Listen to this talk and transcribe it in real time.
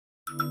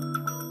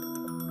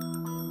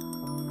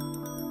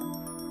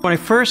When I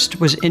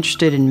first was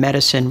interested in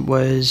medicine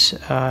was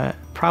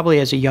probably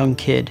as a young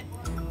kid.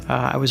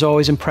 I was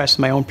always impressed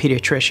with my own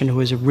pediatrician, who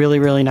was a really,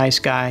 really nice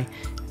guy.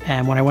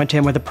 And when I went to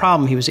him with a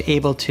problem, he was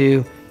able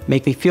to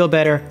make me feel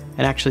better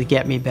and actually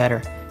get me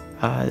better.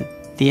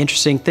 The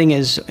interesting thing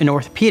is, in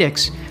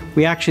orthopedics,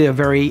 we actually are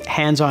very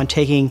hands-on,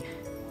 taking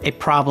a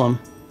problem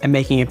and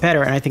making it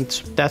better, and I think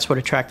that's what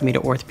attracted me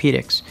to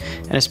orthopedics.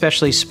 And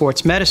especially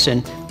sports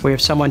medicine, where you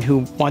have someone who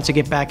wants to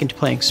get back into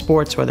playing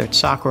sports, whether it's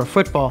soccer or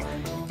football,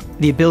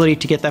 the ability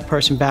to get that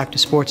person back to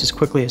sports as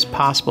quickly as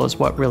possible is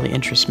what really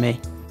interests me.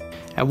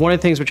 And one of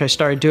the things which I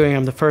started doing,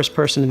 I'm the first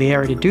person in the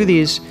area to do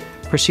these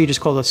procedures,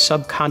 called a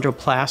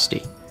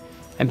subchondroplasty.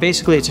 And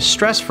basically it's a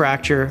stress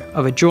fracture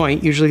of a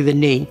joint, usually the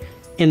knee,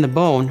 in the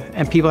bone,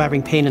 and people are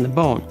having pain in the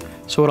bone.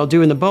 So what I'll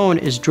do in the bone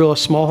is drill a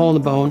small hole in the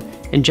bone,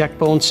 inject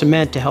bone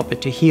cement to help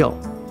it to heal.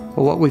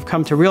 But what we've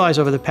come to realize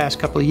over the past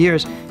couple of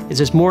years is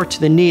there's more to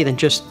the knee than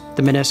just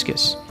the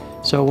meniscus.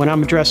 So when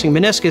I'm addressing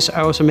meniscus,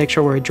 I also make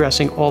sure we're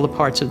addressing all the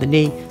parts of the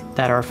knee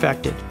that are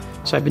affected.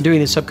 So I've been doing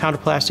these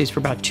subchondroplasties for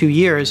about 2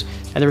 years,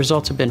 and the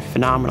results have been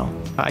phenomenal.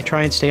 I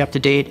try and stay up to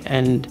date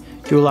and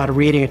do a lot of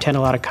reading, attend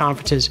a lot of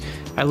conferences.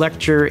 I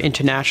lecture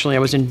internationally. I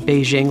was in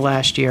Beijing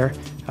last year.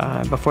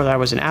 Before that I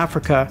was in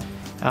Africa,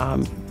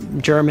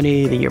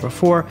 Germany the year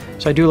before.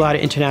 So I do a lot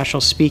of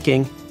international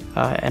speaking,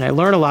 and I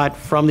learn a lot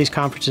from these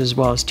conferences as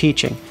well as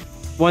teaching.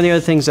 One of the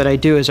other things that I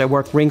do is I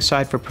work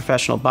ringside for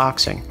professional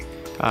boxing.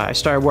 I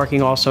started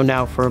working also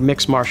now for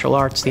mixed martial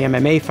arts, the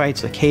MMA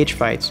fights, the cage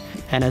fights,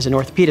 and as an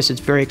orthopedist it's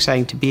very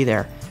exciting to be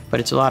there, but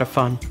it's a lot of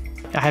fun.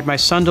 I had my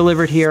son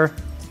delivered here.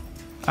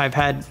 I've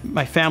had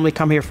my family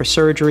come here for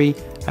surgery.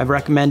 I've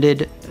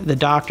recommended the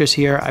doctors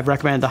here. I've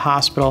recommended the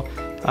hospital.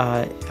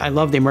 I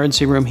love the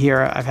emergency room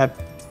here. I've had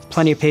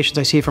plenty of patients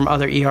I see from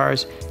other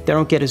ERs. They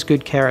don't get as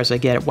good care as I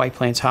get at White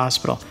Plains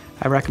Hospital.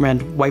 I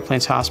recommend White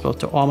Plains Hospital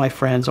to all my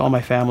friends, all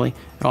my family,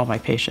 and all my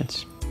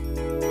patients.